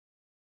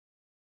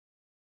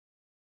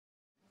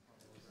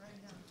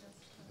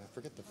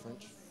forget the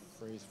French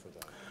phrase for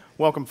that.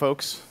 Welcome,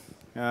 folks.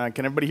 Can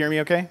everybody hear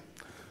me okay?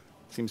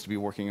 Seems to be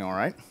working all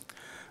right.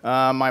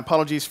 My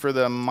apologies for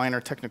the minor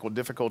technical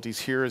difficulties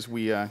here as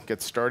we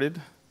get started.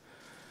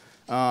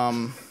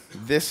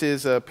 This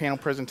is a panel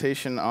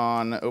presentation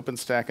on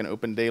OpenStack and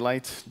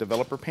OpenDaylight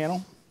developer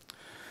panel.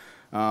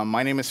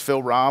 My name is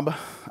Phil Robb.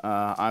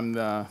 I'm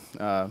the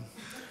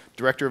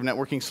Director of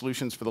Networking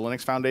Solutions for the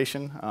Linux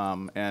Foundation.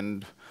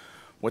 And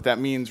what that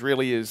means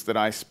really is that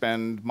I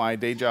spend my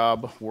day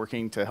job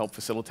working to help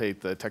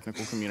facilitate the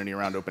technical community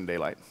around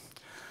OpenDaylight,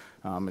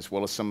 as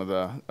well as some of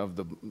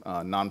the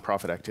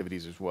nonprofit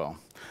activities as well.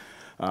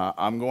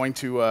 I'm going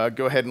to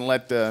go ahead and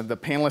let the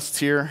panelists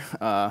here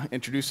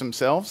introduce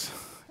themselves,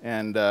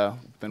 and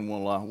then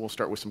we'll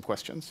start with some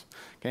questions.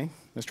 Okay,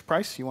 Mr.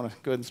 Price, you want to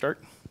go ahead and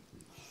start?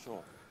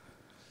 Sure.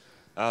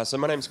 So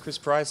my name is Chris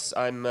Price.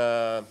 I'm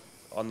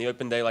on the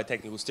OpenDaylight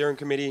Technical Steering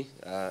Committee,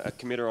 a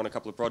committer on a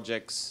couple of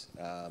projects,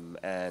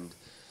 and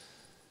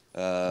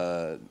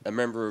a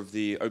member of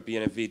the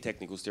OPNFV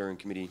Technical Steering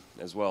Committee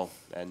as well,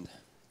 and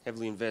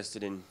heavily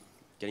invested in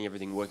getting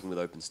everything working with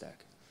OpenStack.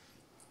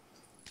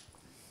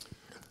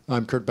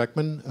 I'm Kurt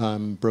Beckman.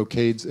 I'm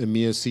Brocade's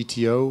EMEA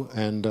CTO,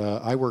 and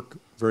I work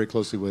very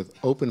closely with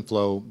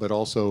OpenFlow, but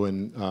also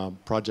in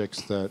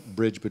projects that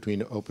bridge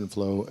between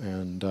OpenFlow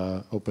and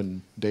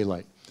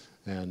OpenDaylight.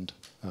 And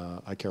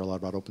I care a lot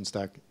about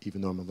OpenStack, even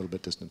though I'm a little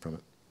bit distant from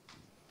it.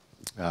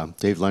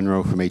 Dave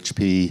Lenrow from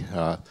HP,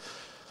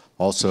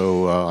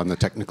 also on the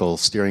technical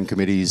steering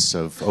committees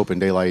of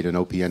OpenDaylight and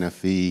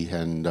OPNFV,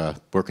 and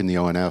work in the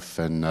ONF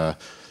and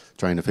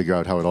trying to figure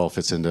out how it all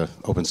fits into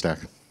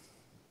OpenStack.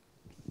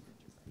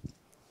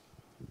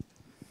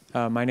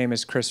 My name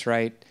is Chris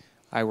Wright.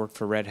 I work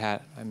for Red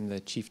Hat. I'm the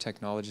chief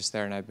technologist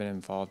there, and I've been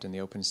involved in the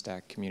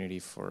OpenStack community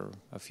for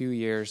a few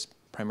years,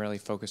 primarily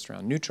focused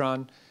around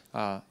Neutron,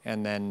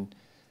 and then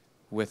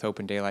with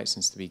OpenDaylight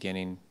since the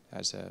beginning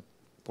as a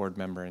board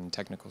member and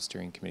technical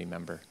steering committee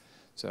member.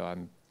 So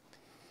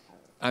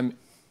I'm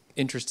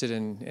interested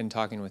in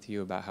talking with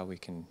you about how we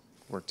can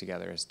work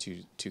together as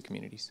two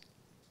communities.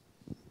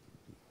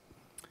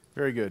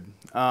 Very good.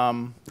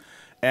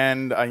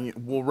 And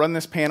we'll run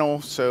this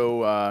panel,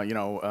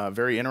 so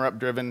very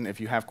interrupt-driven.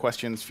 If you have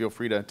questions, feel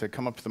free to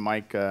come up to the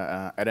mic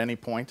at any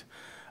point.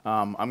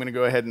 I'm going to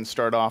go ahead and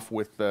start off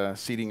with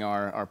seating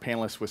our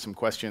panelists with some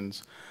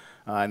questions.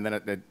 And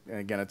then,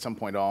 again, at some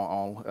point,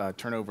 I'll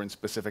turn over and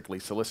specifically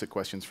solicit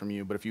questions from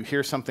you. But if you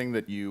hear something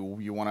that you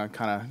want to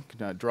kind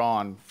of draw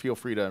on, feel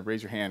free to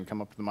raise your hand, come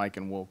up to the mic,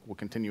 and we'll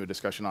continue a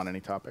discussion on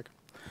any topic.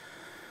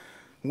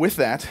 With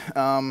that,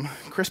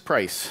 Chris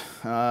Price.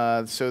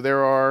 So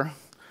there are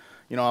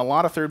a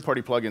lot of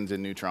third-party plugins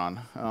in Neutron.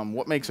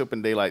 What makes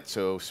OpenDaylight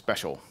so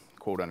special,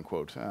 quote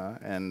unquote,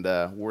 and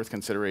worth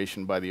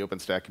consideration by the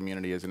OpenStack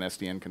community as an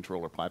SDN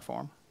controller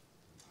platform?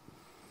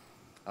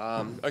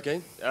 Okay.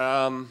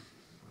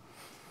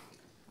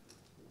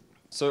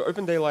 So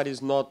OpenDaylight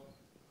is not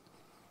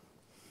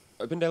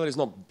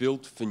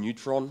built for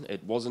Neutron.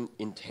 It wasn't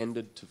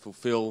intended to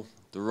fulfill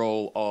the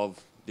role of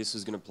this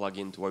is going to plug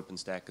into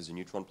OpenStack as a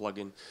Neutron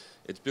plugin.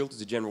 It's built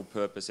as a general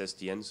purpose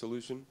SDN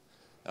solution.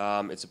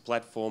 It's a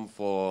platform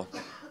for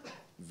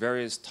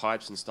various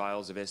types and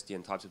styles of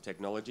SDN types of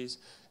technologies.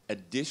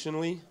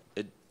 Additionally,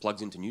 it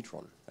plugs into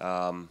Neutron.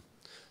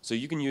 So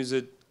you can use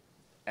it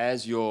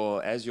as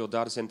your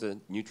data center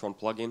Neutron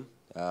plugin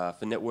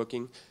for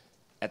networking.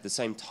 At the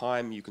same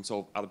time, you can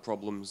solve other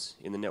problems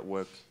in the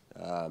network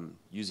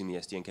using the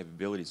SDN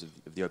capabilities of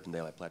the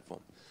OpenDaylight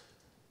platform.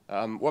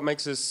 What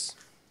makes us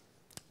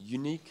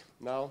unique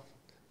now?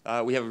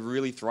 We have a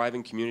really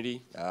thriving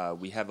community.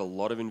 We have a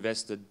lot of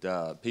invested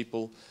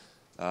people.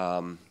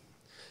 I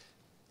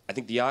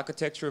think the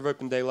architecture of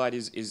OpenDaylight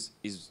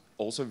is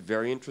also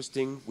very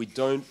interesting. We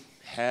don't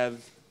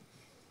have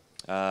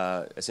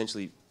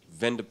essentially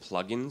vendor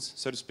plugins,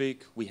 so to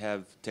speak. We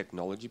have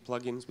technology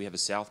plugins. We have a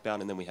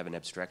southbound, and then we have an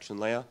abstraction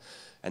layer,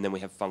 and then we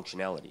have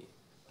functionality.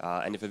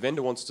 And if a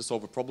vendor wants to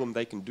solve a problem,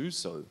 they can do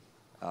so.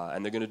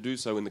 And they're going to do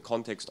so in the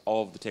context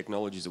of the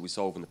technologies that we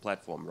solve in the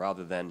platform,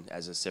 rather than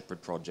as a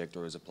separate project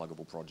or as a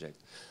pluggable project.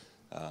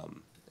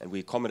 And we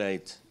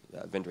accommodate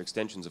vendor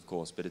extensions, of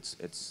course, but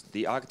it's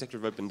the architecture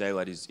of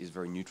OpenDaylight is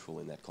very neutral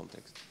in that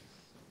context.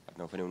 I don't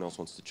know if anyone else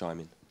wants to chime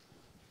in.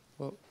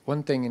 Well,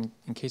 one thing,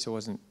 in case it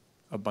wasn't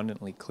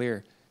abundantly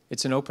clear,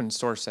 it's an open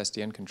source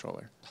SDN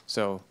controller.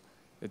 So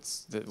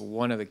it's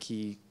one of the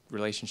key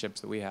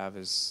relationships that we have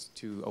is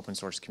two open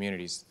source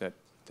communities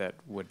that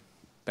would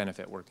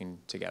benefit working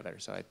together.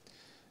 So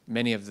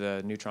many of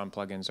the Neutron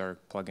plugins are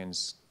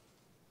plugins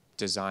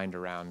designed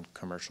around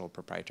commercial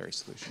proprietary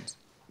solutions.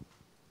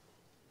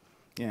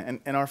 Yeah,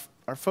 and are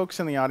folks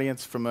in the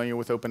audience familiar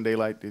with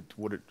OpenDaylight?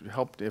 Would it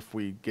help if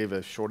we gave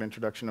a short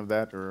introduction of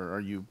that, or are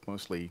you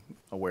mostly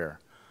aware?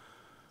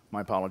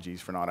 My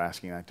apologies for not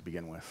asking that to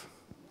begin with.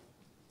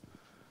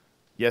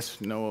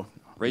 Yes, no.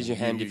 Raise your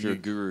hand if you're a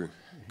guru.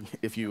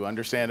 If you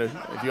understand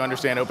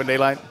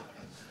OpenDaylight.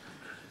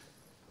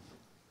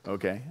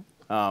 Okay.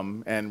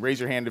 And raise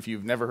your hand if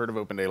you've never heard of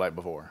OpenDaylight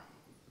before.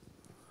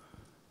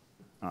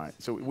 All right,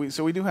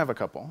 so we do have a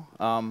couple.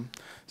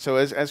 So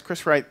as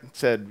Chris Wright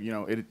said, you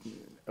know,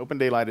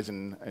 OpenDaylight is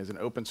an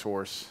open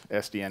source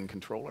SDN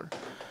controller.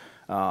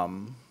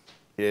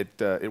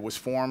 It was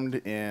formed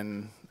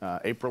in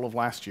April of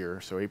last year,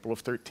 so April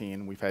of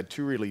 13. We've had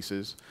 2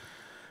 releases.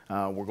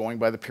 We're going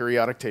by the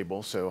periodic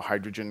table, so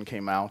hydrogen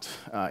came out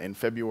in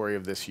February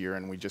of this year,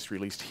 and we just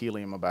released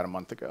helium about a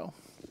month ago.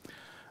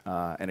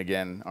 And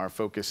again, our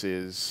focus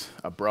is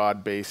a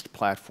broad-based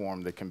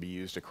platform that can be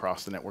used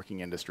across the networking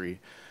industry.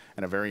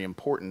 And a very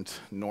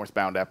important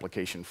northbound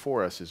application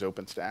for us is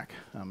OpenStack.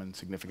 And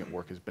significant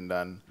work has been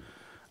done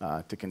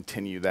to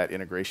continue that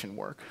integration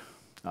work.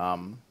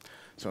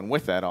 So and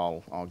with that,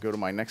 I'll go to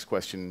my next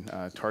question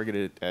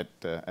targeted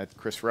at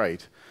Chris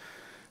Wright.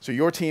 So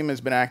your team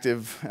has been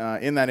active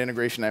in that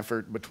integration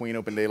effort between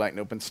OpenDaylight and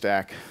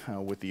OpenStack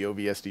with the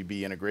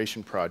OVSDB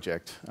integration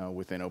project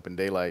within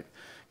OpenDaylight.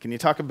 Can you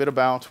talk a bit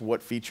about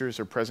what features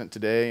are present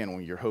today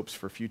and your hopes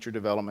for future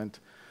development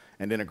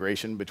and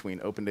integration between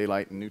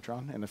OpenDaylight and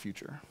Neutron in the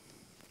future?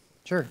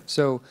 Sure.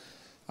 So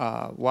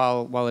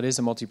while it is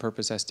a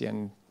multi-purpose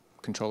SDN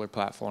controller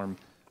platform,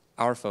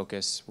 our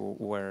focus,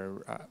 where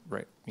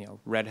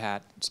Red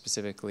Hat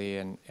specifically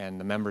and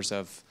the members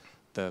of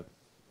the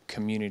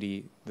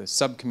community, the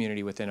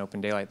sub-community within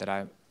OpenDaylight that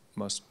I'm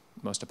most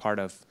a part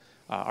of,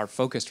 are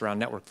focused around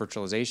network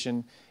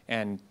virtualization,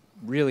 and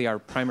really our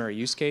primary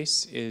use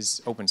case is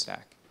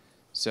OpenStack.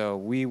 So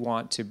we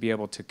want to be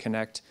able to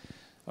connect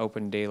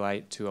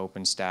OpenDaylight to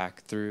OpenStack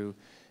through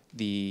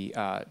the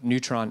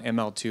Neutron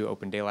ML2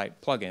 OpenDaylight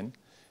plugin,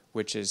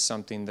 which is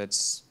something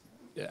that's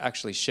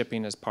actually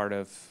shipping as part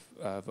of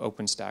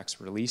OpenStack's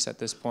release at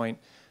this point.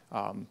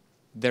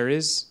 There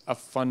is a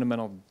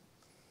fundamental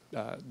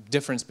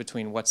difference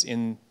between what's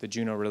in the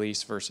Juno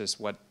release versus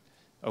what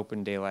the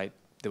OpenDaylight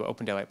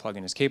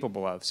plugin is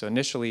capable of. So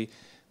initially,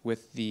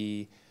 with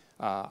the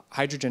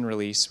Hydrogen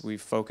release, we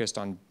focused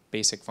on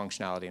basic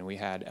functionality, and we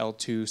had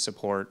L2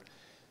 support,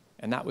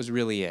 and that was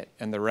really it.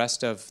 And the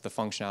rest of the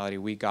functionality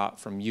we got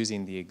from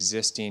using the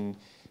existing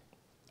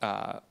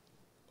OVS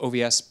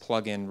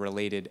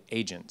plugin-related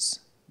agents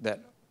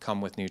that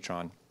come with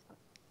Neutron.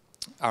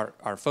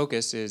 Our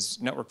focus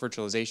is network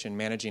virtualization,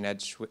 managing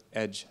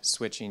edge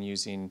switching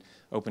using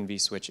Open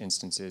vSwitch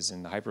instances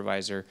in the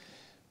hypervisor,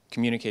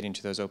 communicating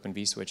to those Open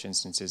vSwitch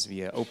instances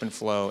via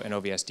OpenFlow and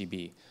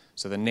OVSDB.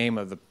 So the name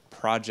of the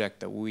project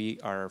that we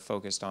are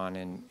focused on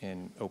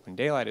in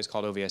OpenDaylight is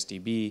called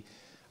OVSDB.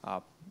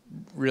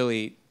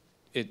 Really,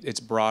 it's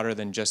broader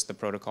than just the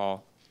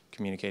protocol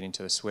communicating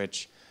to the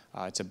switch.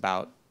 It's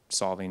about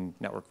solving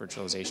network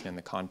virtualization in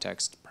the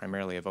context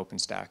primarily of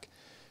OpenStack.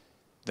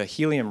 The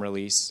Helium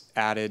release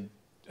added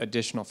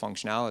additional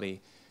functionality.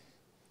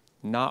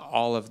 Not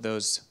all of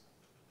those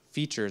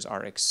features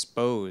are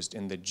exposed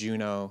in the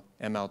Juno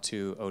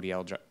ML2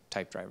 ODL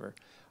type driver.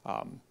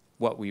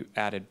 What we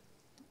added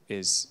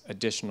is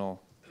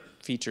additional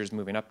features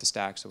moving up the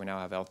stack. So we now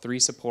have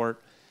L3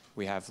 support,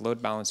 we have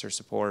load balancer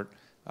support,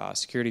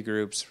 security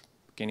groups,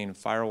 gaining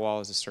firewall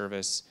as a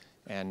service,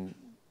 and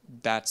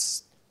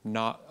that's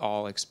not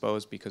all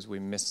exposed because we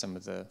missed some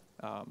of the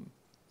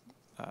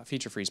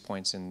feature freeze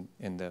points in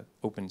the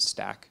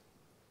OpenStack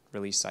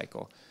release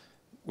cycle.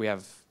 We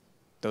have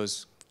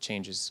those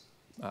changes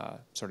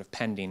sort of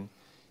pending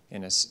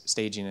in a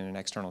staging in an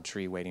external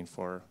tree waiting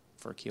for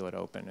Keela to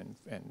open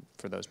and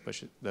for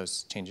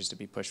those changes to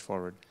be pushed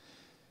forward.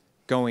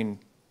 Going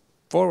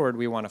forward,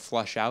 we want to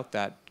flush out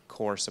that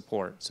core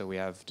support. So we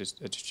have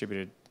just a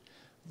distributed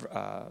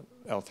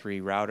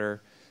L3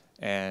 router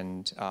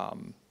and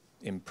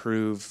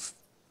improve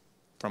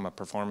from a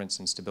performance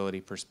and stability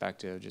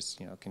perspective,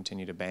 just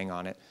continue to bang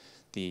on it,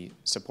 the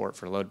support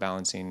for load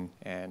balancing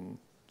and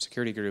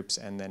security groups,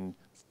 and then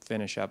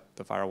finish up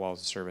the firewall as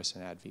a service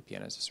and add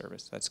VPN as a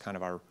service. That's kind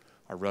of our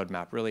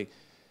roadmap. Really,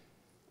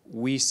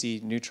 we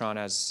see Neutron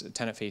as a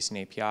tenant-facing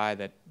API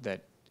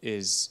that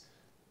is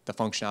the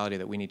functionality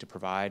that we need to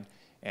provide,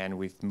 and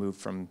we've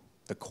moved from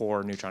the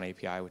core Neutron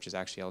API, which is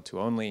actually L2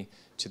 only,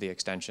 to the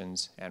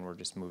extensions, and we're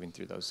just moving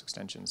through those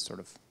extensions sort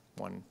of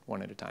one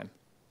at a time.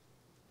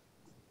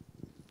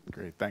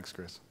 Great, thanks,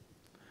 Chris.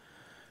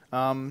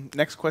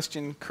 Next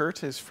question,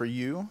 Kurt, is for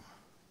you.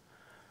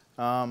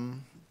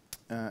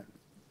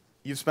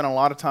 You've spent a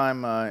lot of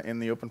time in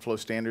the OpenFlow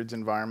standards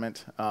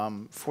environment.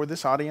 For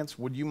this audience,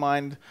 would you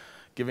mind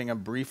giving a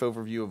brief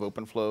overview of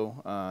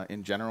OpenFlow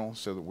in general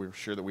so that we're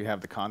sure that we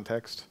have the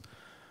context?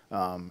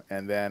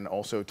 And then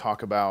also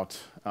talk about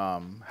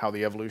how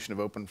the evolution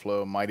of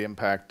OpenFlow might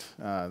impact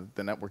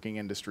the networking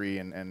industry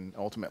and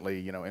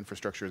ultimately,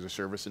 infrastructure as a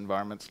service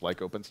environments like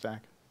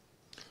OpenStack?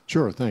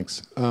 Sure,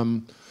 thanks.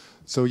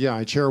 So yeah,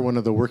 I chair one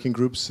of the working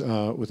groups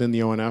within the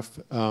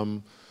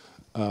ONF,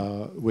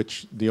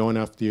 which the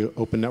ONF, the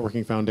Open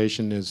Networking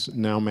Foundation, is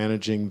now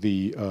managing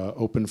the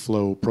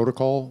OpenFlow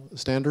protocol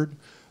standard.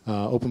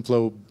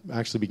 OpenFlow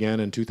actually began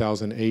in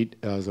 2008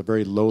 as a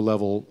very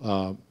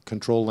low-level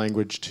control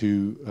language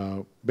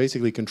to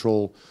basically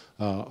control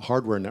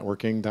hardware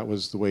networking. That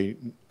was the way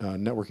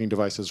networking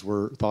devices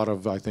were thought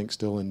of, I think,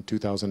 still in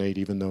 2008,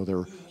 even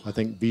though I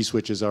think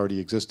vSwitches already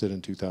existed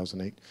in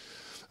 2008.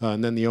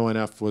 And then the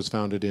ONF was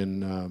founded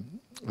in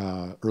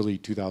early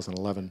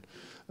 2011.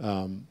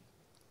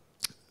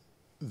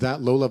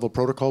 That low-level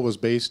protocol was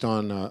based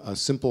on a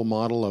simple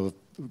model of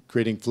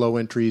creating flow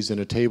entries in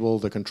a table.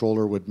 The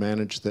controller would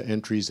manage the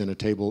entries in a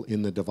table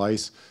in the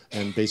device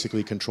and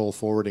basically control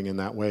forwarding in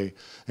that way.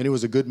 And it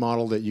was a good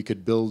model that you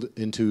could build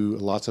into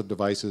lots of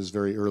devices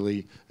very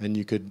early, and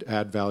you could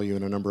add value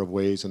in a number of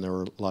ways, and there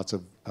were lots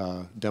of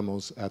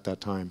demos at that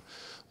time.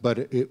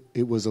 But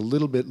it was a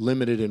little bit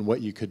limited in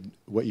what you could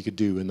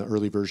do in the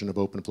early version of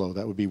OpenFlow.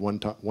 That would be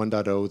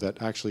 1.0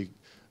 that actually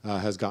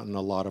has gotten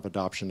a lot of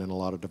adoption in a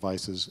lot of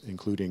devices,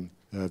 including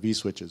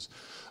vSwitches.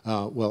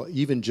 Well,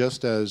 even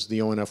just as the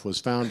ONF was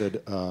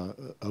founded,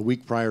 a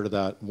week prior to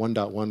that,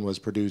 1.1 was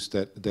produced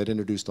that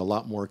introduced a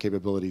lot more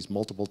capabilities,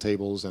 multiple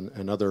tables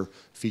and other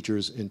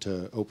features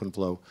into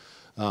OpenFlow.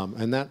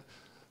 And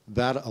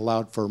that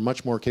allowed for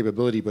much more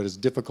capability, but is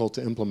difficult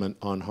to implement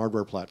on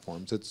hardware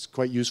platforms. It's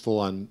quite useful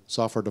on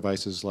software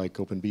devices like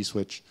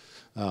OpenVSwitch,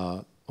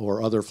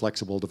 or other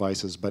flexible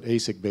devices, but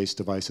ASIC-based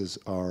devices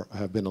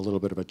have been a little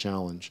bit of a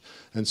challenge.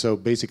 And so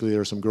basically there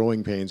are some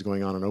growing pains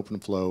going on in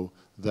OpenFlow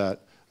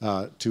that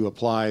to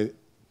apply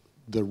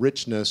the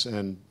richness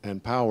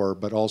and power,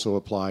 but also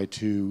apply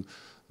to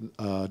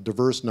a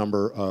diverse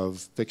number of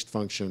fixed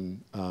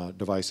function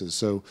devices.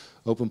 So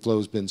OpenFlow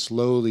has been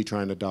slowly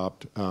trying to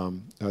adopt,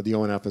 the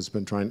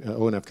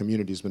ONF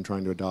community has been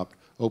trying to adopt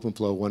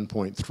OpenFlow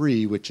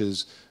 1.3, which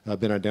has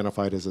been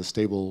identified as a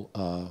stable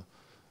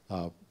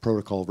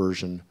protocol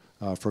version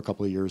for a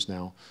couple of years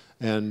now.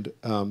 And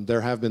there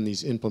have been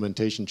these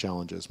implementation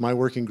challenges. My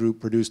working group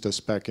produced a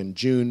spec in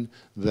June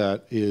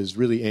that is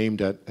really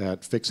aimed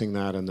at fixing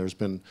that, and there's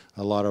been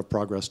a lot of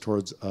progress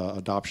towards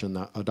adopting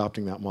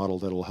that model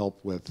that will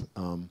help with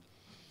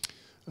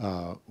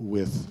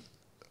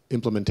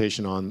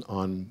implementation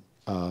on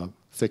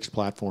fixed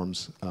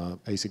platforms,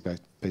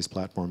 ASIC-based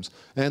platforms.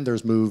 And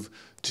there's move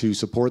to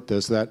support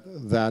this.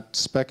 That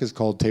spec is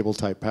called Table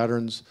Type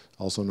Patterns,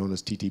 also known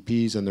as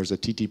TTPs, and there's a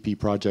TTP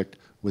project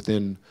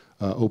within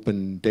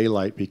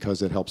OpenDaylight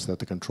because it helps that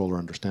the controller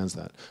understands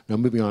that. Now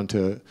moving on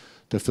to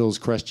Phil's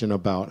question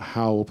about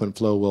how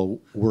OpenFlow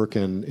will work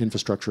in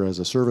infrastructure as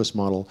a service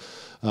model,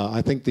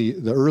 I think the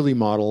early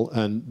model,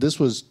 and this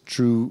was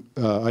true,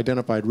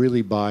 identified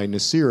really by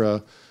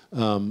Nicira,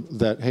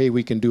 that, hey,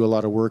 we can do a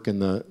lot of work in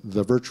the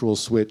virtual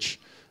switch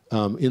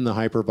in the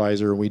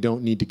hypervisor, and we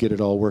don't need to get it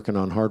all working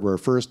on hardware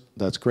first.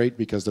 That's great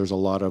because there's a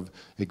lot of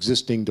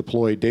existing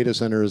deployed data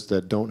centers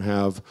that don't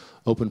have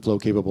OpenFlow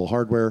capable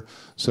hardware.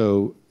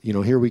 So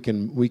here we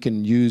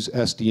can use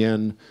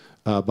SDN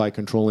by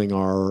controlling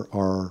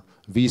our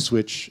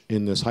vSwitch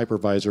in this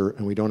hypervisor,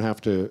 and we don't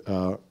have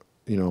to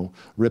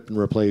rip and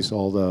replace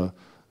all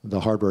the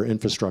hardware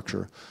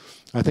infrastructure.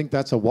 I think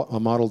that's a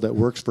model that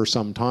works for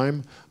some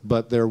time,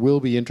 but there will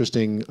be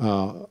interesting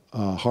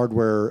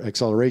hardware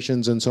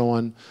accelerations and so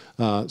on.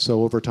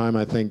 So over time,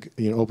 I think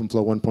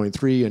OpenFlow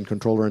 1.3 and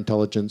controller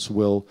intelligence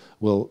will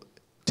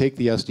take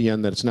the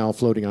SDN that's now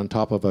floating on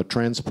top of a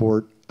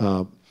transport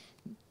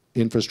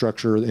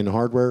infrastructure in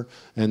hardware,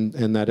 and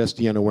that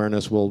SDN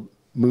awareness will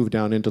move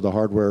down into the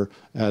hardware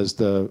as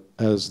the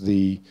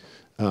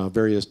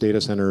various data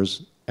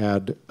centers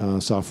add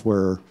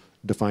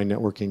software-defined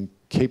networking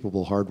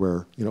capable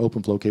hardware,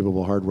 OpenFlow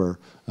capable hardware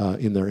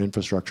in their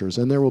infrastructures.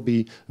 And there will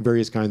be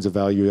various kinds of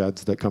value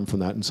adds that come from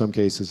that. In some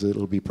cases,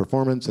 it'll be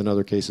performance. In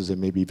other cases, it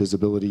may be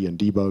visibility and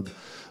debug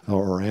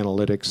or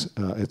analytics,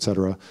 et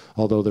cetera.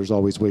 Although there's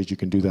always ways you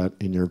can do that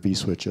in your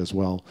vSwitch as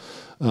well.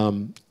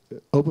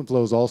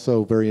 OpenFlow is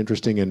also very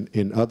interesting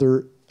in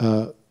other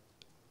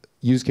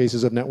use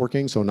cases of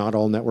networking. So not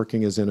all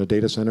networking is in a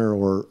data center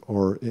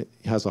or it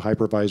has a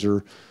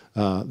hypervisor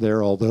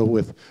there, although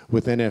with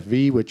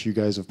NFV, which you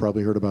guys have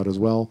probably heard about as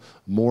well,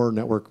 more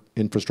network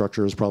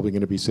infrastructure is probably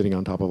going to be sitting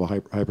on top of a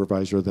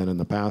hypervisor than in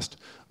the past,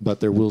 but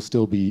there will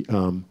still be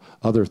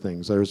other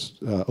things. There's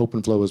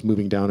OpenFlow is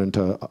moving down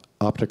into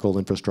optical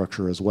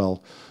infrastructure as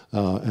well,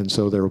 and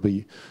so there will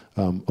be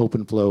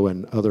OpenFlow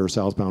and other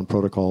southbound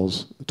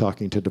protocols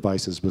talking to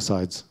devices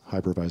besides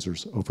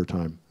hypervisors over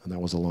time, and that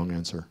was a long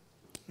answer.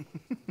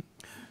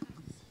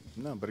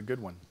 No, but a good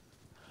one.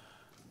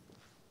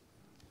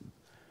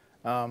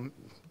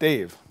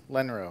 Dave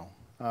Lenro,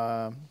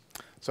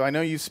 so I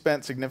know you've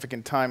spent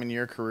significant time in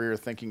your career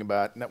thinking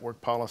about network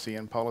policy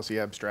and policy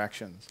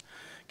abstractions.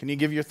 Can you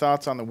give your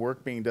thoughts on the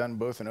work being done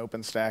both in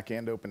OpenStack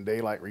and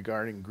OpenDaylight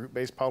regarding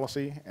group-based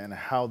policy and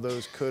how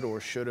those could or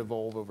should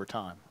evolve over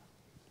time?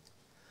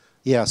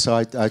 Yeah,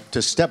 so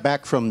to step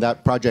back from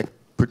that project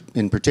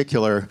in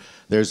particular,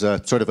 there's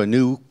a sort of a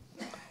new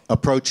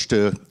approach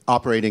to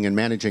operating and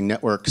managing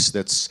networks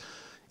that's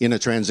in a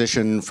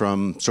transition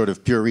from sort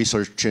of pure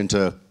research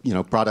into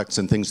products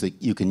and things that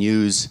you can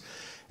use.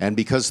 And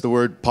because the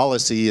word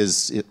policy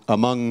is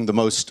among the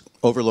most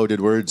overloaded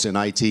words in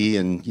IT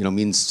and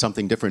means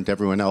something different to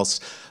everyone else,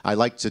 I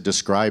like to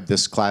describe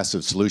this class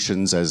of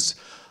solutions as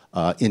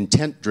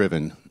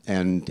intent-driven.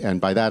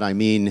 And by that I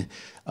mean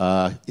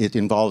it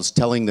involves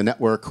telling the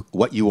network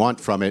what you want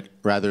from it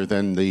rather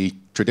than the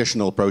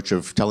traditional approach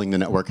of telling the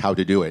network how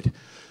to do it.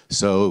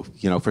 So,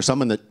 for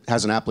someone that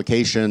has an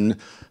application,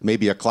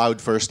 maybe a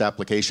cloud-first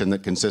application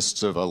that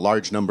consists of a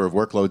large number of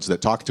workloads that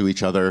talk to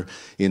each other,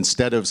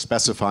 instead of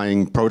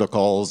specifying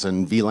protocols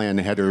and VLAN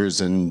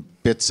headers and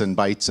bits and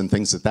bytes and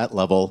things at that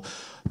level,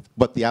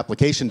 what the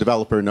application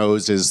developer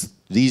knows is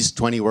these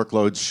 20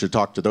 workloads should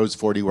talk to those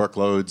 40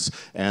 workloads,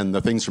 and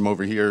the things from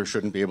over here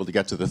shouldn't be able to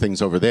get to the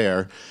things over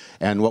there.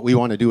 And what we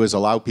want to do is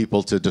allow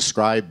people to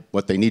describe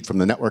what they need from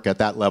the network at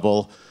that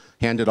level,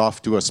 hand it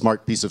off to a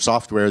smart piece of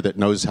software that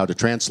knows how to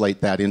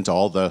translate that into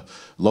all the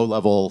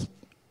low-level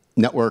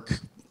network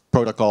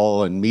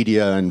protocol and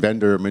media and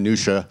vendor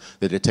minutia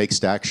that it takes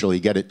to actually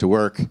get it to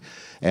work.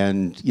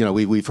 And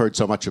we've heard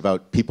so much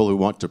about people who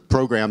want to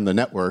program the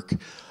network.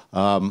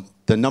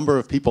 The number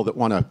of people that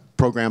want to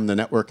program the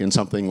network in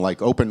something like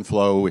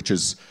OpenFlow, which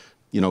is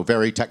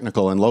very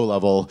technical and low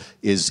level,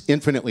 is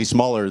infinitely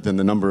smaller than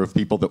the number of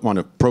people that want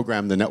to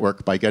program the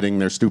network by getting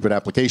their stupid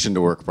application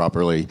to work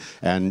properly.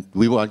 And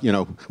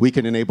we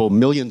can enable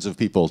millions of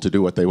people to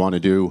do what they want to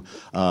do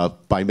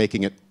by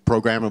making it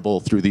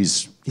programmable through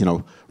these,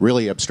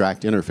 really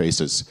abstract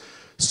interfaces.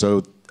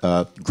 So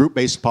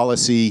group-based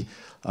policy,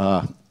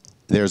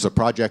 there's a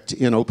project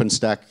in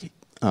OpenStack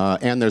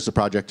and there's a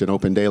project in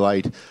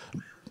OpenDaylight.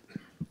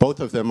 Both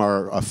of them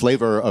are a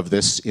flavor of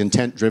this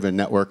intent-driven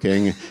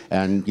networking,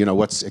 and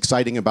what's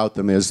exciting about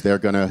them is they're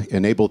going to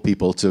enable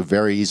people to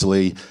very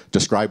easily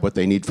describe what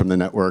they need from the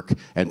network,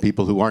 and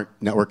people who aren't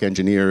network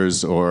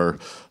engineers or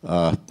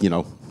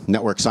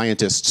network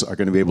scientists are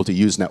going to be able to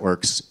use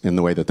networks in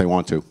the way that they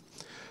want to.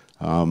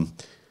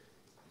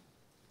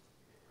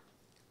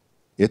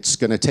 It's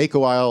going to take a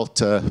while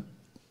to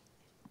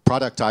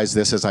productize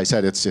this. As I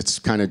said, it's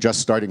kind of just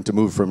starting to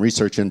move from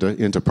research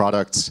into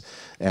products,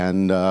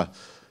 and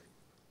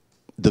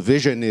the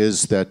vision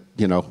is that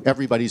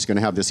everybody's going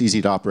to have this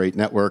easy-to-operate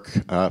network.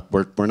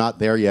 We're not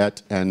there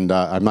yet, and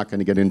I'm not going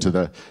to get into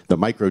the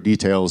micro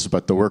details,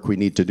 but the work we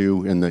need to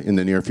do in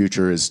the near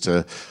future is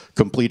to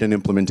complete an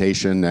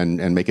implementation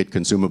and make it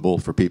consumable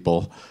for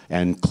people.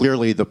 And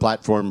clearly, the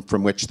platform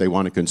from which they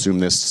want to consume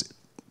this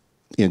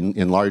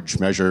in large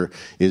measure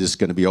is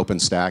going to be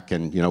OpenStack,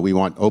 and we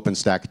want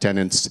OpenStack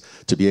tenants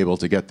to be able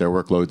to get their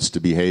workloads to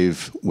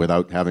behave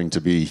without having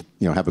to be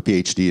have a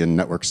PhD in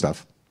network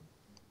stuff.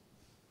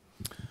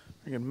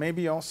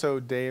 Maybe also,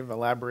 Dave,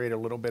 elaborate a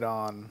little bit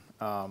on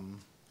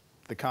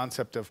the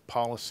concept of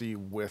policy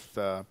with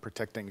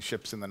protecting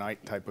ships in the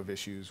night type of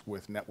issues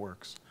with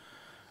networks.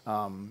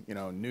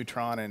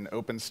 Neutron and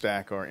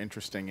OpenStack are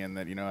interesting in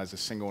that, as a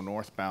single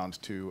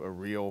northbound to a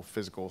real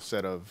physical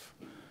set of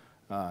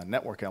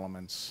network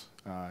elements,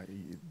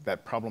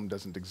 that problem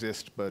doesn't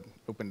exist, but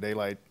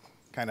OpenDaylight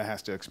kind of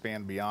has to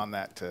expand beyond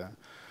that to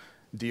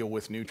deal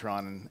with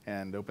Neutron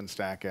and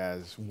OpenStack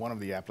as one of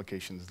the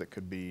applications that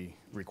could be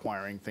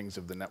requiring things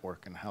of the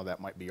network and how that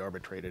might be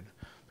arbitrated.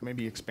 So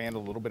maybe expand a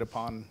little bit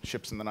upon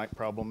ships in the night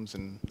problems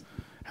and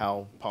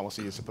how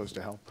policy is supposed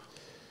to help.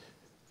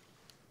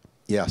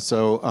 Yeah,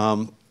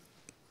 so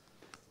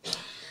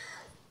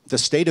the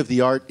state of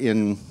the art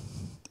in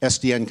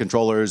SDN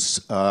controllers,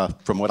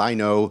 from what I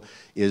know,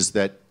 is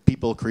that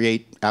people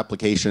create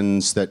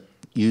applications that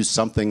use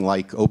something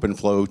like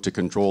OpenFlow to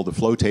control the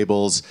flow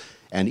tables,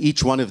 and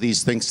each one of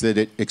these thinks that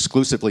it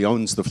exclusively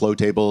owns the flow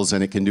tables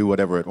and it can do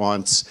whatever it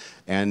wants.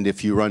 And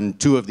if you run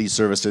two of these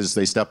services,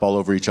 they step all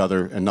over each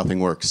other and nothing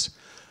works.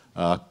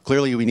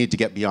 Clearly, we need to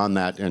get beyond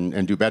that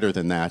and do better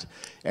than that.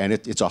 And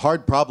it's a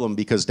hard problem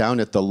because down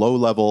at the low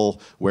level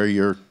where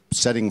you're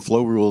setting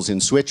flow rules in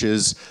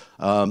switches,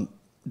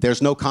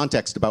 there's no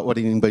context about what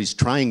anybody's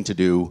trying to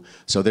do.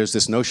 So there's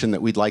this notion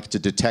that we'd like to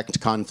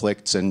detect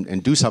conflicts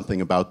and do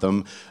something about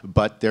them,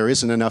 but there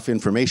isn't enough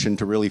information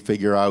to really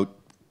figure out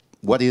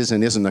what is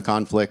and isn't a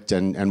conflict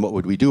and what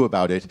would we do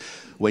about it.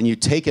 When you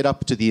take it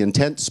up to the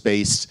intent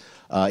space,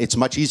 it's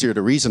much easier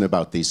to reason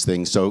about these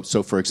things. So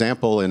for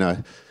example, in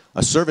a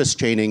service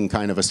chaining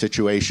kind of a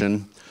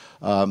situation,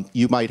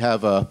 you might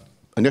have an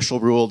initial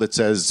rule that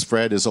says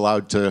Fred is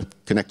allowed to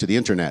connect to the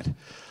internet.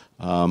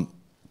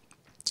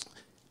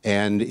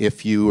 And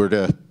if you were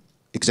to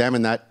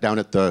examine that down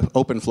at the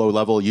OpenFlow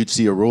level, you'd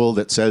see a rule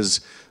that says,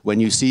 when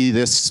you see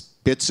this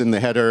bits in the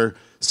header,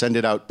 send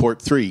it out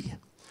port 3.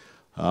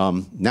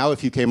 Now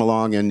if you came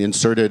along and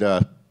inserted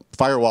a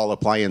firewall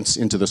appliance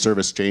into the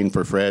service chain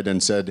for Fred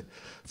and said,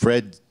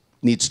 Fred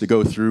needs to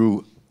go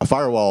through a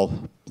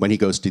firewall when he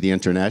goes to the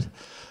internet,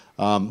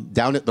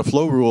 down at the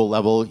flow rule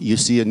level, you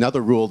see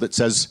another rule that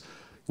says,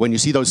 when you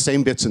see those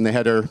same bits in the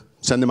header,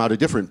 send them out a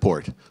different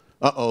port.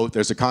 Uh-oh,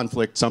 there's a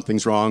conflict,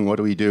 something's wrong, what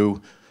do we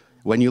do?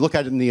 When you look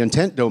at it in the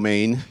intent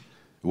domain,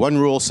 one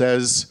rule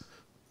says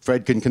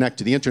Fred can connect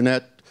to the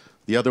internet.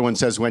 The other one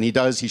says when he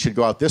does, he should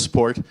go out this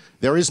port.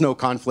 There is no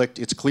conflict.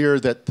 It's clear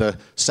that the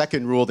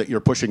second rule that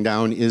you're pushing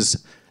down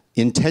is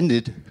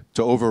intended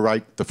to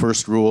overwrite the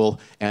first rule,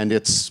 and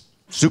it's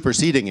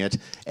superseding it.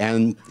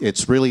 And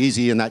it's really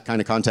easy in that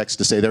kind of context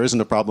to say there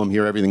isn't a problem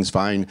here, everything's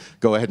fine,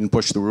 go ahead and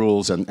push the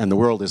rules, and the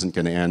world isn't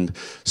going to end.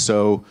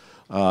 So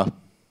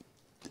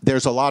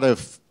there's a lot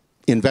of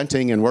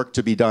inventing and work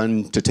to be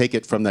done to take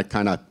it from that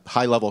kind of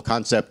high-level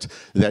concept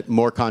that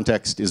more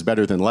context is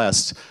better than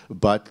less,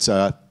 but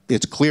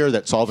it's clear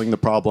that solving the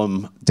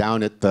problem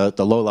down at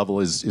the low level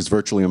is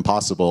virtually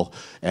impossible,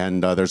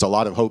 and there's a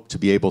lot of hope to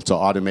be able to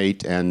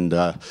automate and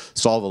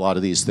solve a lot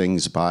of these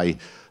things by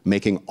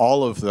making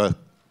all of the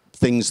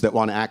things that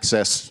want to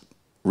access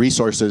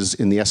resources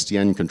in the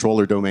SDN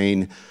controller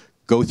domain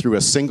go through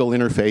a single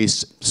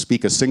interface,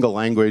 speak a single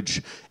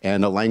language,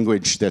 and a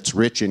language that's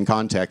rich in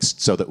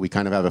context so that we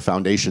kind of have a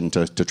foundation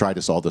to try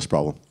to solve this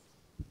problem.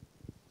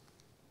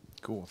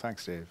 Cool,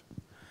 thanks, Dave.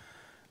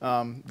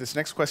 This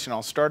next question,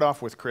 I'll start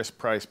off with Chris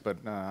Price, but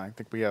I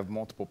think we have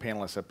multiple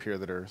panelists up here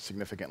that are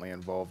significantly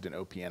involved in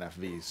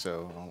OPNFV,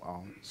 so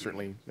I'll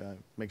certainly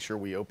make sure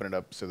we open it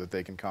up so that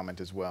they can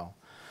comment as well.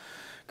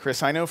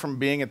 Chris, I know from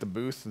being at the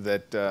booth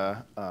that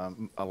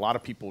a lot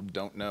of people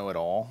don't know at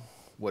all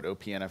what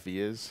OPNFV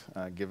is,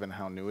 given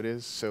how new it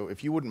is. So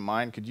if you wouldn't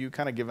mind, could you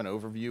kind of give an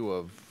overview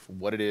of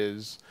what it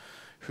is,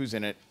 who's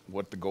in it,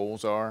 what the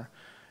goals are,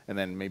 and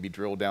then maybe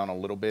drill down a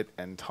little bit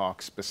and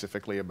talk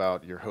specifically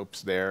about your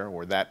hopes there,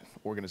 or that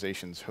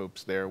organization's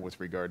hopes there with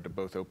regard to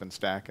both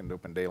OpenStack and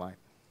OpenDaylight?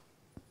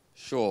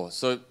 Sure.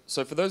 So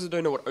for those that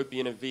don't know what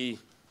OPNFV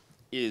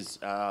is,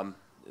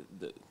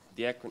 the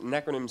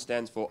acronym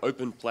stands for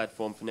Open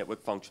Platform for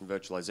Network Function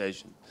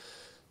Virtualization.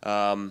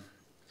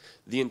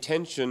 The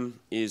intention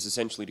is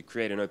essentially to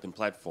create an open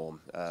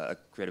platform,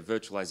 create a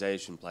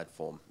virtualization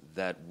platform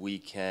that we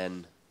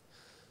can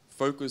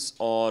focus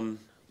on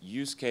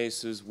use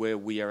cases where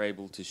we are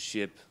able to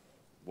ship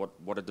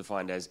what are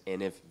defined as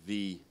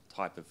NFV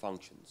type of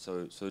functions.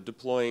 So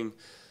deploying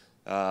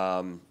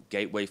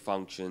gateway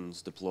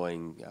functions,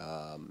 deploying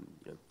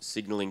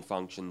signaling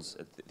functions,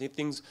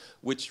 things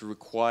which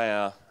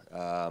require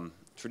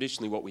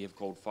traditionally what we have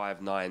called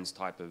 5 nines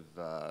type of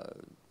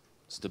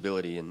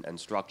stability and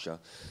structure.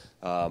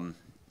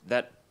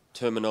 That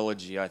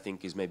terminology, I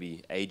think, is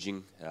maybe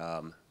aging.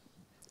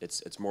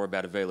 It's more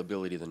about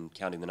availability than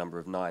counting the number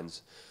of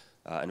nines,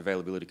 and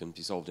availability can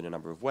be solved in a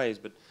number of ways.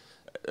 But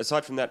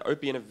aside from that,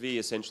 OPNFV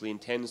essentially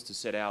intends to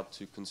set out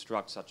to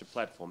construct such a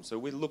platform. So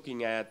we're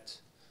looking at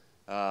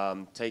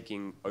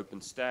taking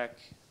OpenStack,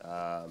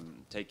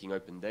 taking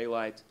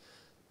OpenDaylight,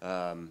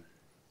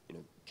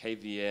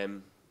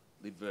 KVM,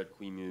 libvirt,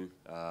 QEMU,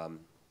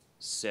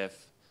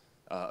 Ceph,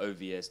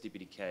 OVS,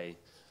 DPDK,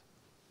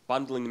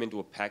 bundling them into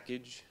a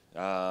package,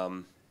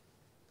 and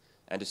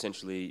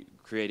essentially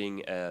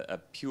creating a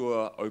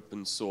pure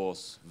open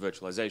source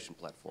virtualization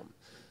platform.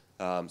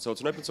 So it's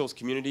an open source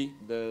community.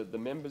 The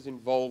members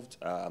involved,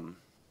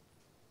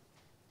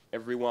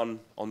 everyone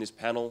on this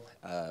panel,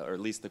 or at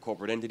least the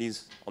corporate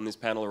entities on this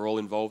panel, are all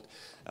involved.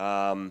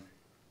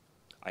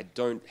 I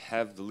don't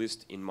have the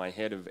list in my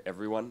head of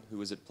everyone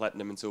who is at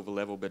platinum and silver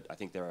level, but I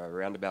think there are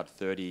around about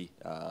 30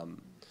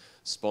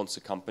 sponsor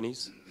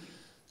companies.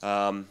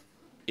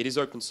 It is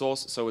open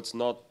source, so it's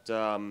not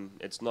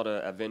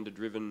a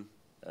vendor-driven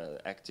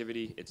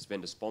activity. It's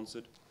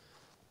vendor-sponsored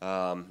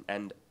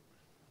and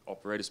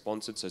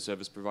operator-sponsored, so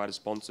service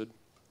provider-sponsored.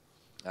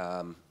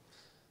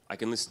 I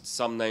can list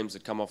some names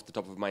that come off the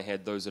top of my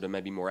head, those that are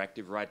maybe more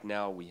active right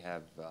now. We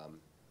have,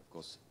 of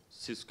course,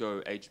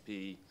 Cisco,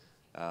 HP,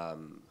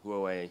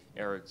 Huawei,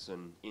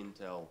 Ericsson,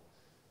 Intel,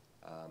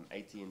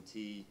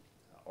 AT&T,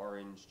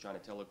 Orange, China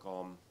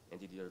Telecom,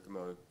 NTT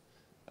Docomo,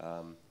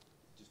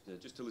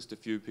 just to list a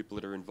few people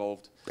that are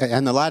involved.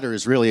 And the latter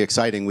is really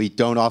exciting. We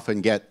don't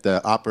often get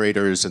the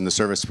operators and the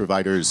service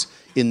providers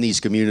in these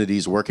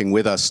communities working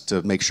with us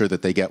to make sure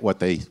that they get what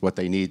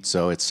they need.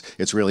 So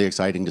it's really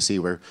exciting to see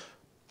where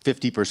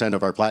 50%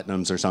 of our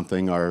platinums or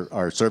something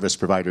are service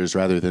providers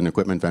rather than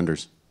equipment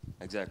vendors.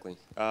 Exactly.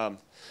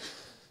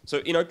 So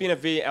in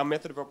OPNFV, our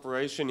method of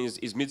operation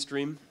is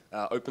midstream,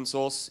 open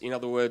source. In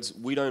other words,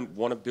 we don't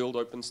want to build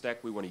OpenStack,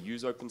 we want to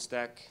use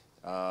OpenStack.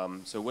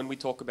 So when we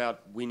talk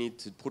about we need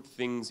to put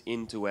things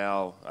into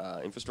our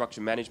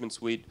infrastructure management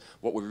suite,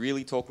 what we're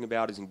really talking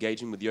about is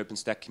engaging with the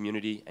OpenStack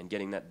community and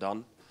getting that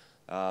done.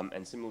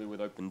 And similarly with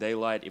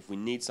OpenDaylight, if we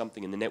need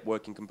something in the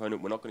networking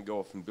component, we're not going to go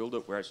off and build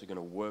it. We're actually going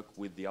to work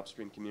with the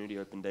upstream community,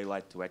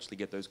 OpenDaylight, to actually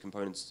get those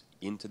components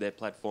into their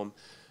platform.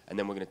 And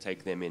then we're going to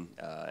take them in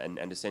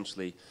and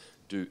essentially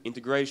do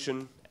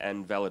integration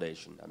and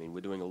validation. I mean,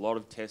 we're doing a lot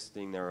of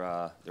testing. There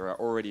are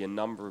already a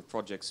number of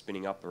projects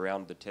spinning up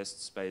around the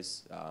test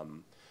space.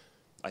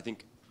 I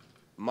think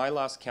my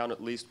last count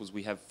at least was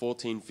we have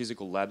 14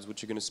 physical labs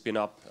which are going to spin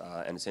up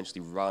and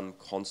essentially run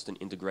constant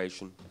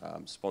integration,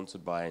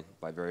 sponsored by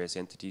various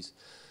entities.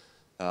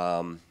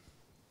 What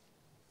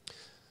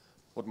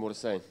more to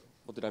say?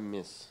 What did I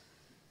miss?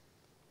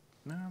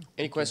 No.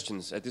 Any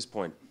questions at this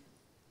point?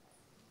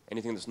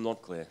 Anything that's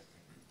not clear?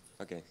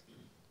 Okay.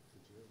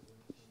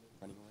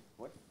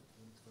 What?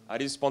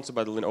 It is sponsored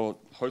by the or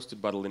hosted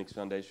by the Linux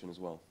Foundation as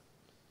well.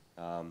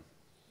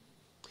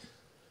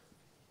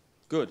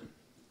 Good.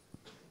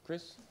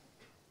 Chris,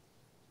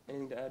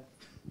 anything to add?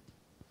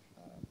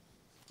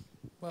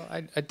 Well,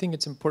 I think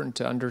it's important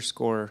to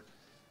underscore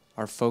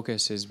our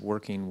focus is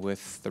working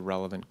with the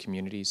relevant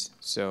communities.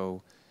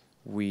 So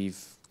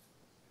we've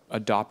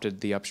adopted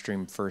the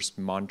upstream first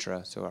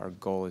mantra. So our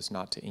goal is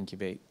not to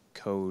incubate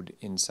code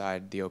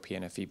inside the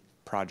OPNFV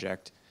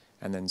project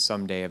and then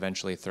someday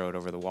eventually throw it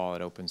over the wall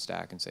at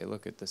OpenStack and say,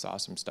 look at this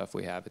awesome stuff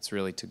we have. It's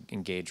really to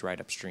engage right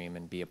upstream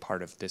and be a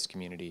part of this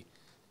community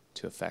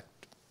to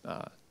affect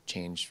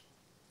change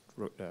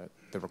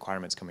the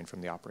requirements coming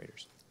from the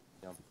operators.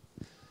 Yeah.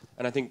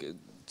 And I think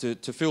to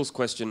Phil's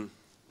question,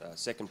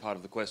 second part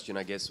of the question,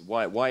 I guess,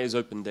 why is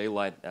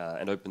OpenDaylight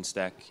and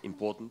OpenStack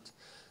important?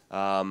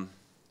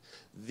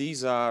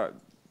 These are,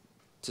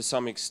 to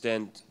some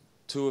extent,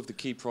 two of the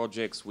key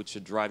projects which are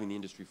driving the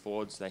industry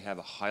forwards. They have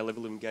a high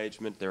level of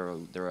engagement. There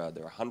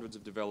are hundreds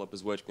of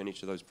developers working on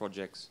each of those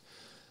projects.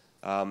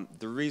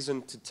 The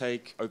reason to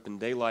take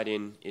OpenDaylight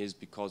in is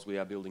because we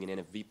are building an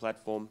NFV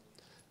platform.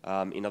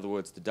 In other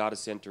words, the data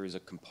center is a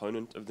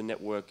component of the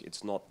network.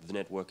 It's not the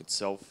network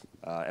itself.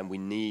 And we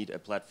need a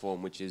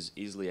platform which is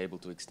easily able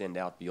to extend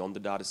out beyond the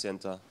data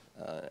center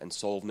and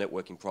solve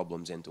networking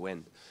problems end to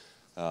end.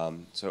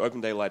 So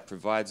OpenDaylight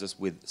provides us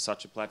with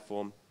such a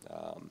platform.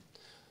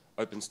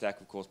 OpenStack,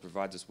 of course,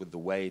 provides us with the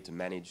way to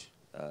manage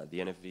the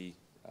NFV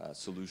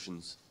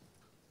solutions.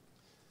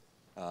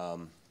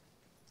 No?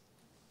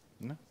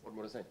 What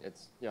would I say?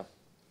 It's, yeah.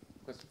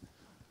 Question?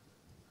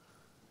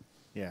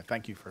 Yeah,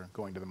 thank you for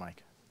going to the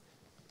mic.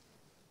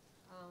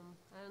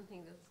 I don't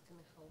think that's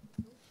going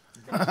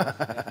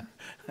to help.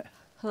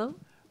 Hello?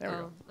 There we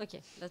go.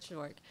 Okay, that should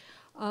work.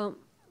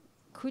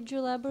 Could you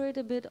elaborate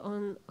a bit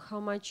on how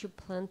much you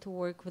plan to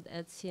work with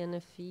Etsy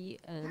NFV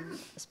and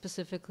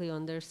specifically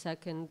on their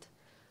second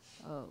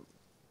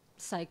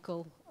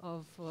cycle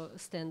of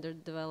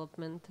standard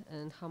development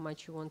and how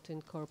much you want to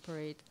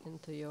incorporate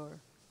into your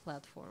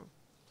platform?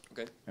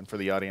 Okay. And for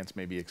the audience,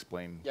 maybe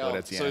explain what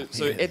Etsy so, NFV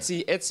so is.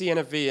 Etsy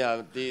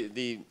NFV,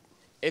 the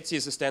Etsy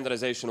is a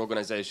standardization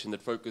organization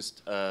that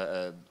focused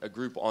a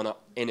group on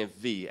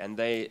NFV, and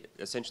they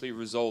essentially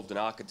resolved an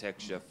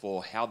architecture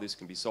for how this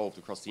can be solved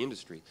across the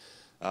industry.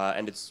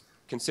 And it's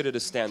considered a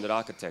standard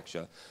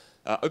architecture.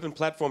 Open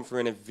Platform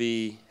for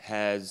NFV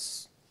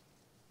has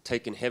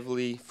taken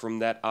heavily from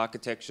that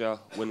architecture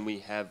when we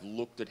have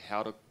looked at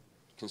how to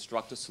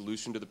construct a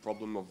solution to the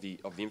problem of the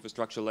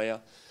infrastructure layer.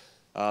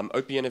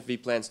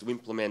 OPNFV plans to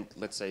implement,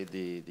 let's say,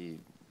 the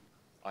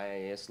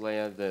IaaS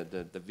layer,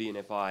 the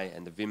VNFI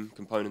and the Vim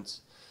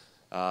components.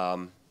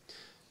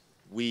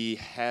 We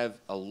have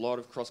a lot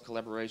of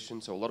cross-collaboration,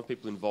 so a lot of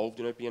people involved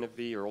in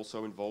OPNFV are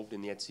also involved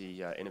in the Etsy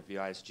NFV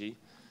ISG.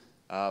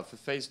 For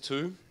phase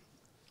 2,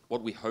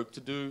 what we hope to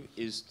do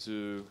is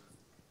to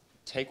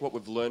take what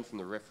we've learned from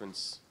the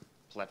reference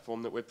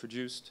platform that we've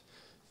produced,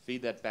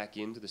 feed that back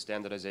into the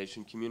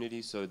standardization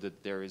community so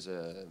that there is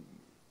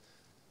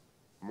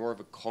more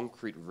of a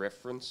concrete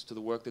reference to the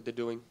work that they're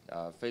doing.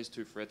 Phase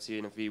 2 for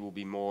Etsy NFV will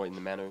be more in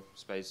the Mano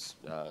space,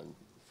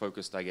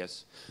 focused, I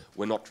guess.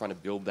 We're not trying to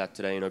build that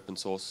today in open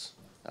source,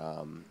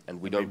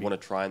 and we don't want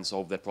to try and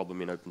solve that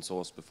problem in open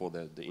source before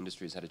the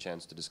industry has had a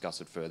chance to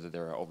discuss it further.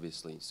 There are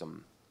obviously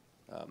some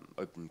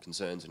open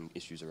concerns and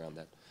issues around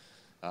that.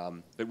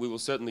 But we will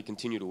certainly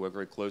continue to work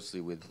very closely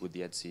with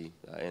the Etsy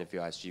NFV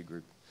ISG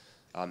group,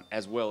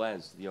 as well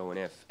as the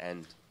ONF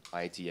and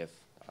IATF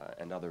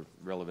and other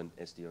relevant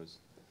SDOs.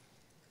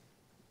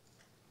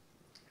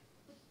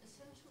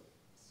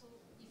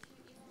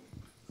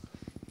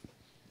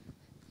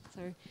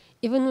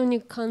 Even when you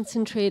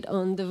concentrate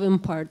on the Vim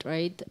part,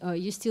 right,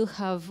 you still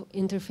have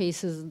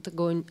interfaces that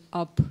going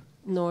up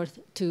north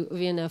to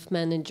VNF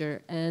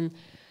Manager, and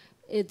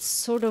it's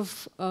sort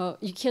of,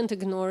 you can't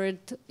ignore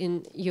it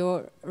in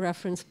your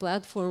reference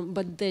platform,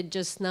 but they're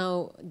just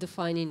now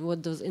defining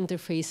what those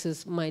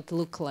interfaces might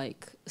look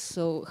like.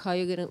 So how are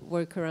you going to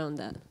work around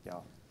that?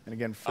 Yeah. And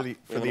again, for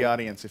the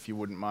audience, if you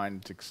wouldn't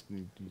mind to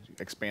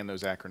expand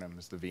those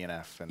acronyms, the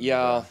VNF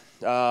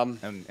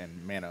and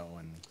and Mano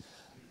and.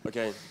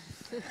 Okay.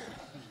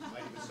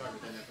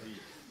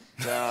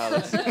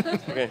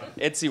 Okay,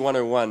 Etsy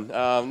 101.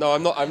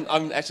 No,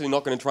 I'm actually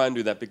not going to try and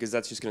do that because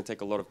that's just going to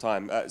take a lot of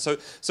time.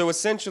 So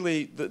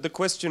essentially, the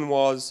question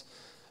was,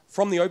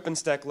 from the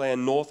OpenStack layer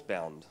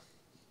northbound,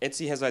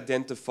 Etsy has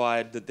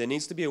identified that there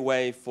needs to be a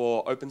way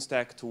for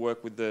OpenStack to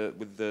work with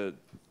the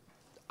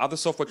other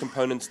software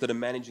components that are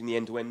managing the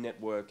end-to-end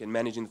network and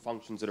managing the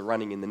functions that are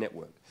running in the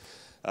network.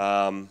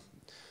 And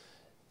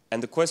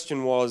the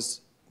question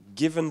was,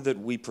 given that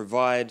we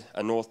provide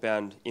a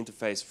northbound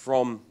interface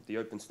from the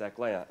OpenStack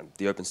layer,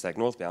 the OpenStack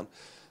northbound,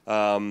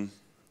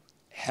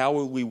 how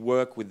will we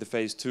work with the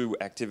phase 2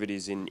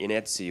 activities in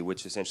Etsy,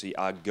 which essentially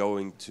are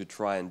going to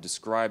try and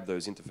describe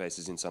those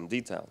interfaces in some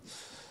detail?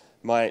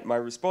 My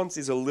response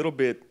is a little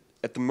bit,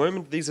 at the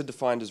moment, these are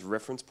defined as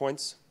reference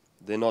points.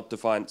 They're not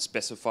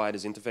specified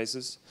as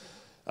interfaces.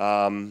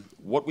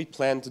 What we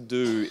plan to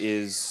do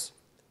is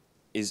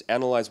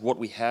analyze what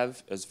we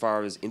have as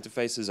far as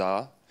interfaces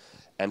are,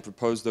 and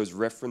propose those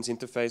reference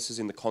interfaces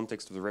in the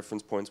context of the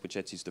reference points which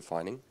Etsy is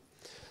defining.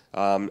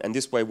 And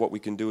this way what we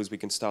can do is we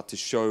can start to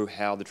show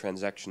how the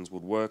transactions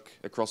would work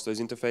across those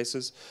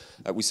interfaces.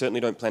 We certainly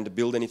don't plan to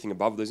build anything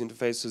above those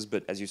interfaces,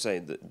 but as you say,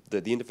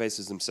 the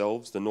interfaces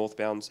themselves, the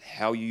northbounds,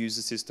 how you use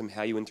the system,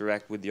 how you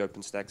interact with the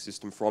OpenStack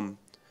system from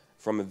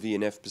a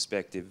VNF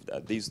perspective,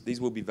 these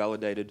will be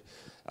validated,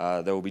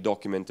 they will be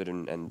documented,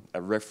 and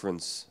a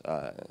reference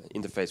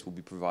interface will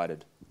be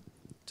provided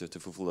to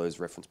fulfill those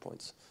reference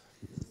points.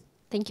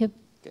 Thank you.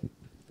 Okay.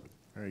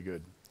 Very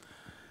good.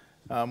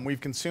 We've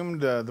consumed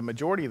the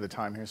majority of the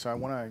time here, so I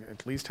want to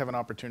at least have an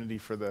opportunity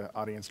for the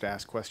audience to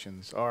ask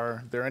questions.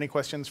 Are there any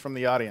questions from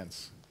the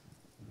audience?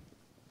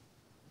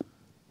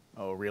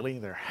 Oh, really?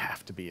 There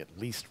have to be at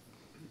least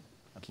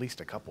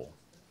a couple.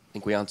 I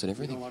think we answered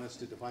everything. You don't want us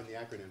to define the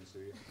acronyms, do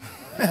you?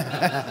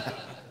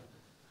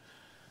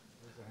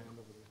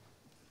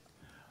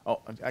 Oh,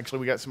 actually,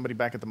 we got somebody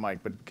back at the mic,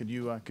 but could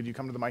you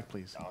come to the mic,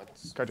 please?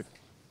 Kartik.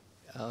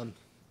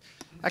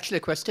 Actually,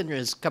 the question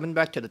is coming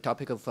back to the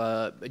topic of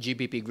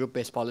GBP,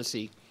 group-based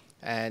policy,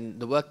 and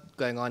the work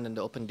going on in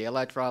the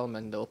OpenDaylight realm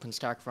and the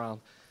OpenStack realm.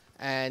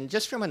 And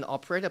just from an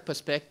operator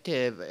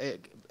perspective,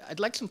 I'd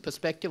like some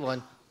perspective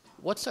on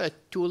what sort of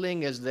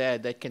tooling is there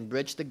that can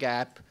bridge the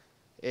gap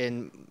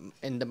in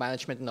the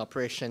management and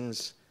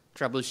operations,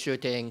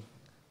 troubleshooting,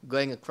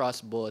 going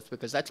across both,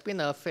 because that's been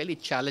a fairly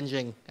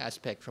challenging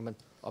aspect from an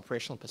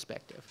operational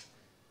perspective.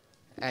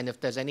 And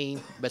if there's any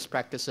best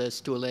practices,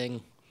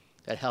 tooling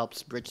that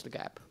helps bridge the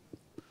gap.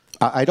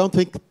 I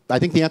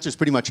think the answer is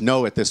pretty much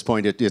no at this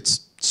point.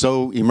 It's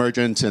so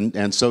emergent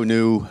and so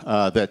new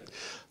that,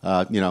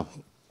 you know,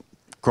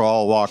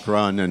 crawl, walk,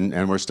 run,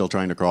 and we're still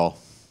trying to crawl.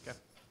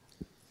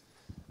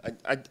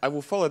 Okay. I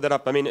will follow that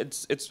up. I mean,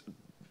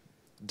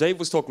 Dave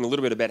was talking a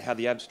little bit about how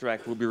the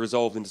abstract will be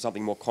resolved into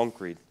something more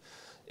concrete.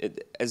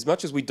 As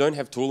much as we don't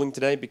have tooling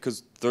today,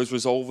 because those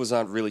resolvers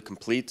aren't really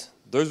complete,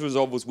 those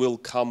resolvers will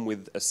come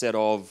with a set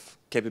of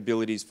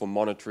capabilities for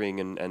monitoring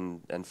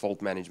and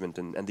fault management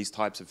and these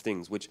types of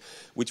things, which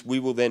we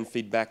will then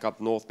feed back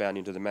up northbound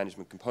into the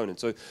management component.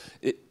 So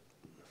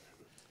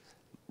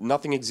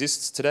nothing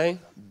exists today,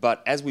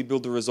 but as we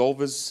build the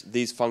resolvers,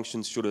 these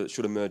functions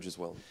should emerge as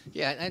well.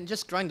 Yeah, and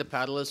just drawing the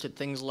parallels to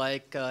things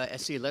like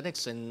SE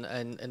Linux and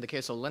in the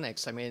case of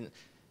Linux, I mean,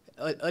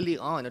 early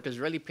on, it was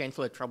really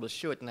painful to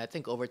troubleshoot, and I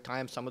think over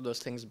time, some of those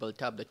things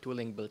built up, the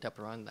tooling built up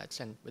around that.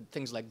 And with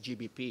things like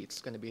GBP, it's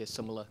going to be a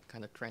similar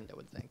kind of trend, I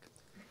would think.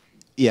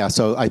 Yeah,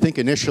 so I think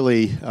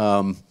initially,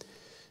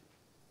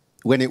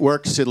 when it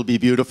works, it'll be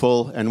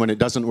beautiful, and when it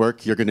doesn't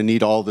work, you're going to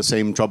need all the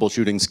same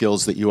troubleshooting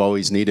skills that you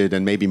always needed,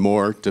 and maybe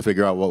more to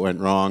figure out what went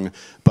wrong.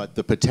 But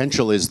the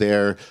potential is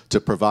there to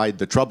provide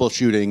the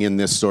troubleshooting in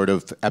this sort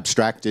of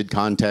abstracted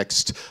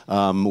context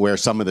where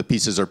some of the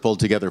pieces are pulled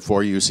together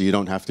for you, so you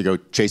don't have to go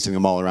chasing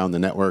them all around the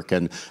network.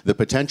 And the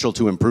potential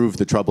to improve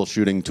the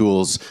troubleshooting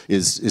tools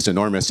is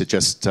enormous. It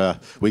just,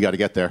 we got to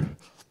get there.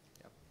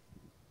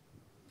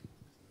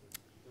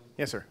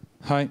 Yes, sir.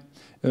 Hi.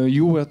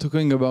 You were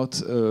talking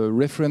about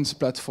reference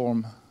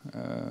platform.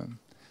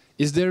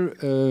 Is there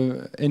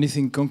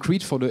anything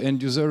concrete for the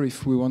end user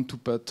if we want to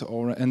put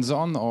our hands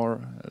on, or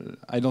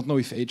I don't know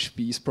if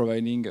HP is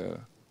providing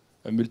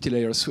a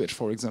multi-layer switch,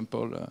 for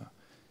example,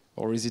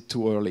 or is it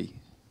too early?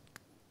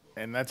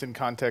 And that's in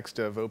context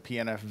of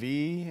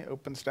OPNFV,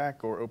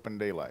 OpenStack, or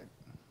OpenDaylight?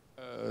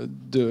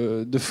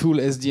 The full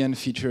SDN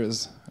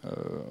features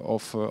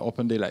of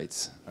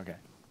OpenDaylight. Okay.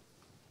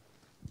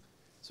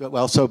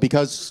 So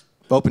because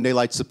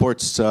OpenDaylight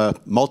supports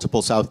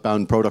multiple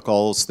southbound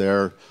protocols,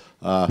 there,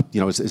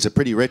 is a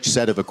pretty rich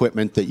set of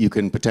equipment that you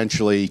can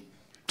potentially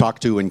talk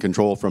to and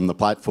control from the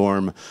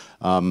platform.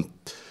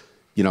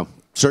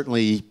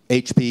 Certainly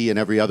HP and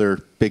every other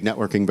big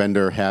networking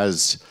vendor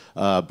has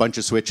a bunch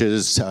of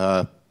switches,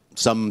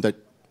 some that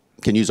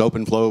can use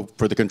OpenFlow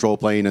for the control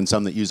plane and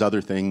some that use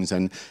other things.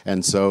 And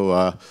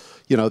so,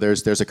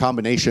 there's a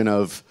combination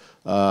of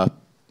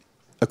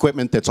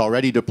equipment that's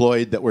already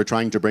deployed that we're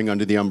trying to bring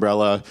under the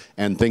umbrella,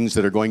 and things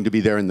that are going to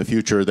be there in the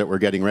future that we're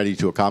getting ready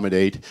to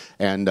accommodate.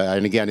 And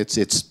again,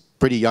 it's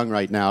pretty young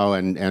right now,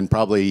 and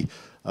probably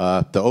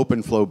the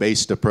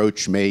OpenFlow-based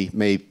approach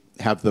may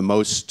have the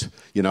most,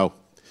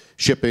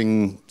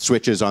 shipping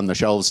switches on the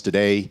shelves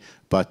today,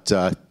 but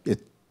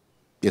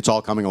it's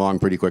all coming along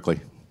pretty quickly.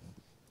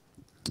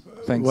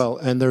 Thanks. Well,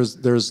 and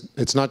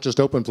it's not just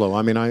OpenFlow.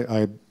 I mean,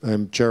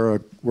 I'm chair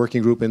a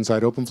working group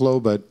inside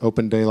OpenFlow, but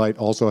OpenDaylight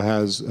also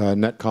has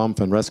NetConf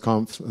and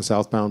RESTConf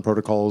southbound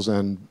protocols,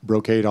 and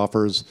Brocade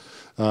offers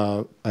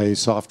a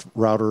soft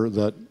router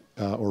that,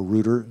 or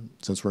router,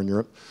 since we're in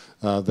Europe,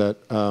 that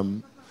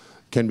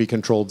can be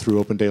controlled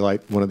through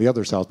OpenDaylight, one of the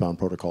other southbound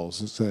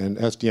protocols. And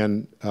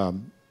SDN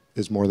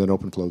is more than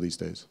OpenFlow these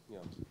days. Yeah.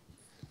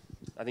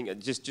 I think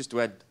just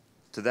to add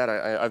to that,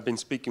 I've been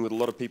speaking with a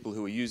lot of people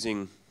who are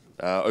using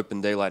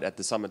OpenDaylight at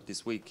the summit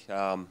this week,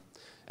 and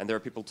there are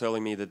people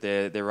telling me that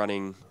they're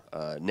running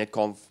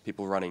NetConf,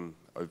 people running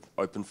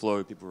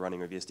OpenFlow, people running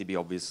OVSDB,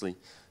 obviously,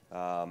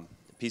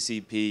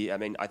 PCP. I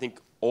mean, I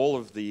think all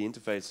of the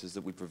interfaces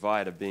that we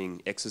provide are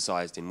being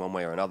exercised in one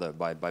way or another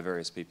by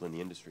various people in the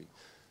industry.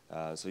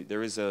 So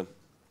there is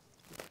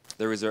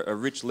there is a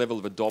rich level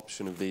of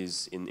adoption of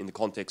these in the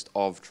context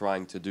of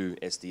trying to do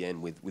SDN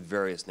with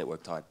various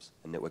network types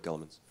and network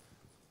elements.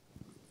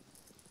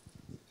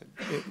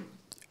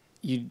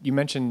 You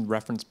mentioned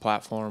reference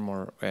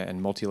platform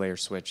and multi-layer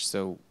switch.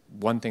 So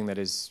one thing that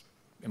is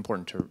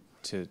important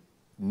to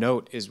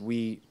note is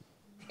we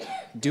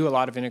do a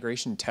lot of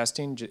integration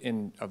testing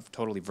in a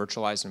totally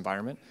virtualized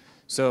environment.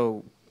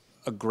 So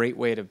a great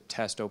way to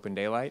test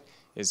OpenDaylight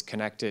is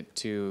connect it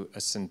to a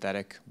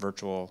synthetic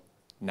virtual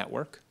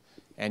network,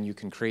 and you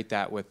can create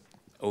that with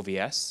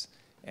OVS.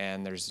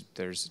 And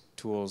there's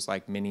tools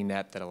like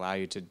Mininet that allow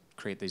you to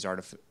create these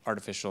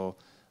artificial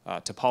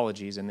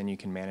topologies, and then you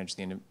can manage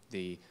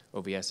the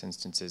OVS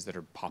instances that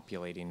are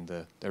populating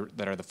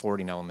that are the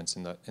forwarding elements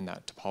in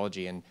that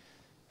topology, and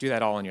do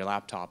that all on your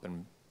laptop,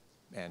 and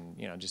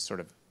just sort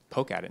of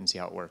poke at it and see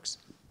how it works.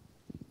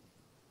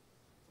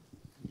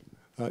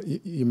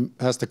 You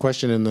asked the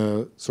question in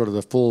the sort of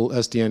the full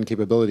SDN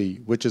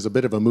capability, which is a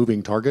bit of a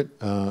moving target,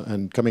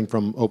 and coming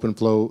from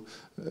OpenFlow,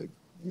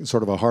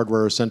 sort of a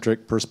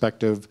hardware-centric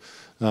perspective,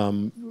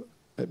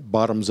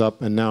 bottoms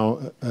up, and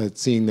now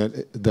seeing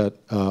that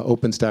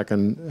OpenStack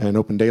and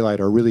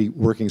OpenDaylight are really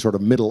working sort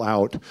of middle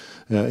out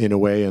in a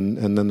way, and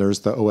then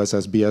there's the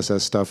OSS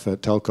BSS stuff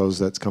at telcos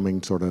that's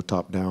coming sort of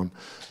top down.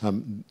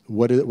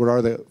 What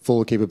are the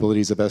full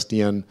capabilities of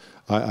SDN?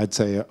 I'd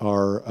say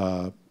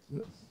are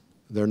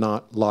they're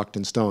not locked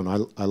in stone.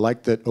 I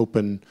like that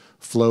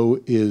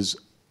OpenFlow is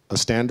a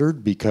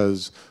standard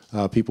because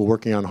people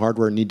working on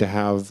hardware need to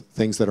have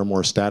things that are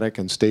more static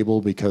and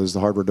stable because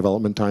the hardware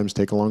development times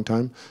take a long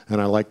time.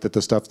 And I like that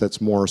the stuff that's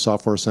more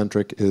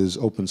software-centric is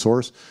open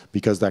source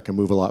because that can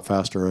move a lot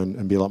faster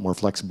and be a lot more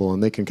flexible,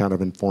 and they can kind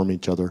of inform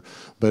each other.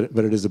 But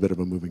it is a bit of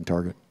a moving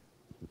target.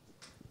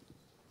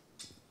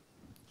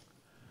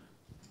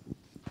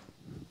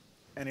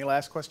 Any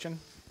last question?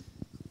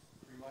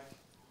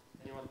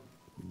 Anyone?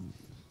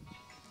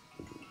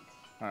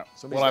 All right.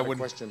 Somebody's got a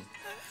question.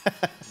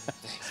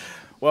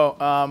 Well,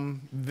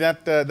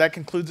 that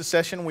concludes the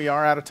session. We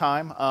are out of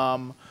time.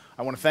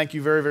 I want to thank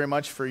you very, very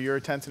much for your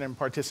attention and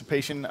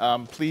participation.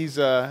 Please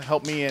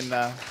help me in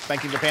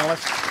thanking the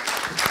panelists.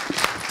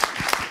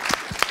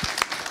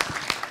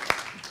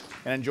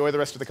 And enjoy the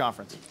rest of the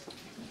conference.